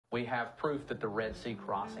We have proof that the Red Sea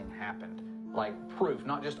crossing happened. Like proof,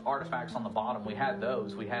 not just artifacts on the bottom. We had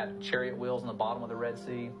those. We had chariot wheels on the bottom of the Red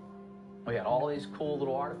Sea. We had all these cool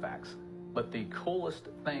little artifacts. But the coolest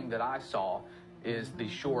thing that I saw is the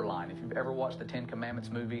shoreline. If you've ever watched the Ten Commandments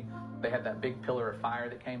movie, they had that big pillar of fire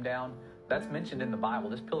that came down. That's mentioned in the Bible.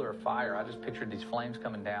 This pillar of fire, I just pictured these flames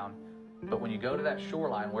coming down. But when you go to that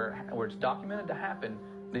shoreline where it's documented to happen,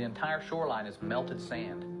 the entire shoreline is melted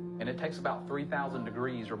sand. And it takes about 3,000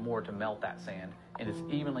 degrees or more to melt that sand. And it's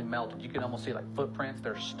evenly melted. You can almost see like footprints.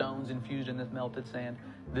 There's stones infused in this melted sand.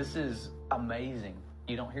 This is amazing.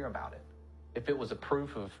 You don't hear about it. If it was a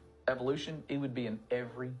proof of evolution, it would be in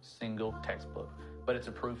every single textbook. But it's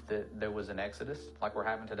a proof that there was an exodus, like we're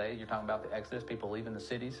having today. You're talking about the exodus, people leaving the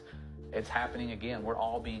cities. It's happening again. We're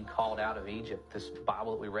all being called out of Egypt. This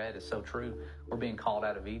Bible that we read is so true. We're being called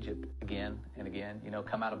out of Egypt again and again. You know,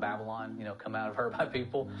 come out of Babylon, you know, come out of her by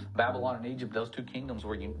people. Babylon and Egypt, those two kingdoms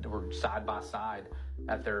were side by side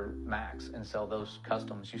at their max. And so those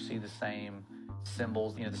customs, you see the same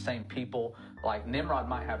symbols, you know, the same people. Like Nimrod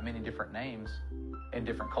might have many different names in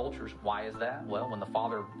different cultures. Why is that? Well, when the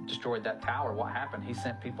Father destroyed that tower, what happened? He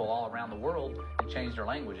sent people all around the world and changed their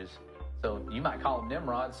languages. So you might call him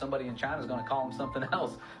Nimrod. Somebody in China is going to call him something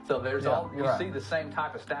else. So there's you see the same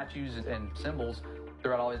type of statues and symbols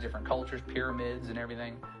throughout all these different cultures, pyramids and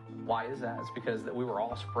everything. Why is that? It's because we were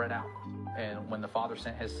all spread out. And when the Father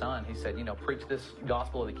sent his Son, he said, you know, preach this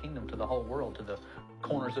gospel of the kingdom to the whole world, to the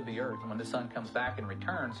corners of the earth. And when the Son comes back and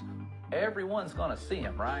returns, everyone's going to see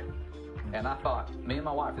him, right? And I thought, me and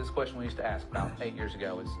my wife, this question we used to ask about 8 years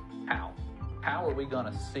ago is how? How are we going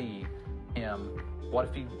to see him? What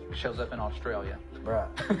if he shows up in Australia? Right.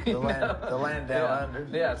 The land down under.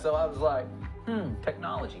 Yeah, so I was like,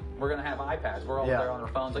 technology. We're going to have iPads. We're all there on our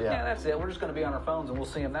phones. Like, that's it. We're just going to be on our phones and we'll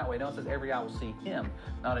see him that way. No, it says every eye will see him.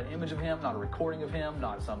 Not an image of him, not a recording of him,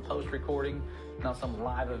 not some post-recording, not some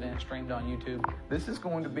live event streamed on YouTube. This is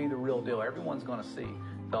going to be the real deal. Everyone's going to see.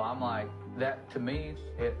 So I'm like, that to me,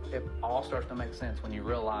 it all starts to make sense when you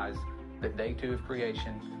realize that day 2 of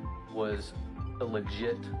creation was a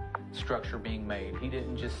legit structure being made. He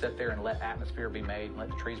didn't just sit there and let atmosphere be made and let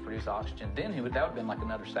the trees produce oxygen. Then that would have been like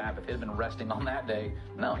another Sabbath. He'd have been resting on that day.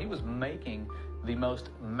 No, he was making the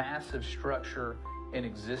most massive structure in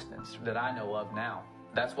existence that I know of now.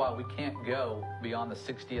 That's why we can't go beyond the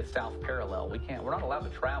 60th South parallel. We're not allowed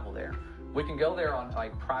to travel there. We can go there on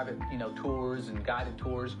like private, you know, tours and guided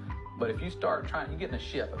tours. But if you start you get in a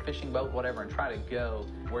ship, a fishing boat, whatever, and try to go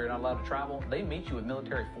where you're not allowed to travel, they meet you with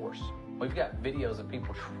military force. We've got videos of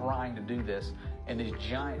people trying to do this and these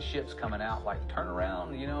giant ships coming out like, turn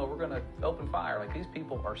around, you know, we're going to open fire. Like, these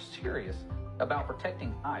people are serious about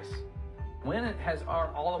protecting ice. When has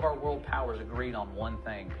all of our world powers agreed on one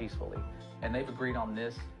thing peacefully? And they've agreed on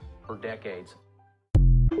this for decades.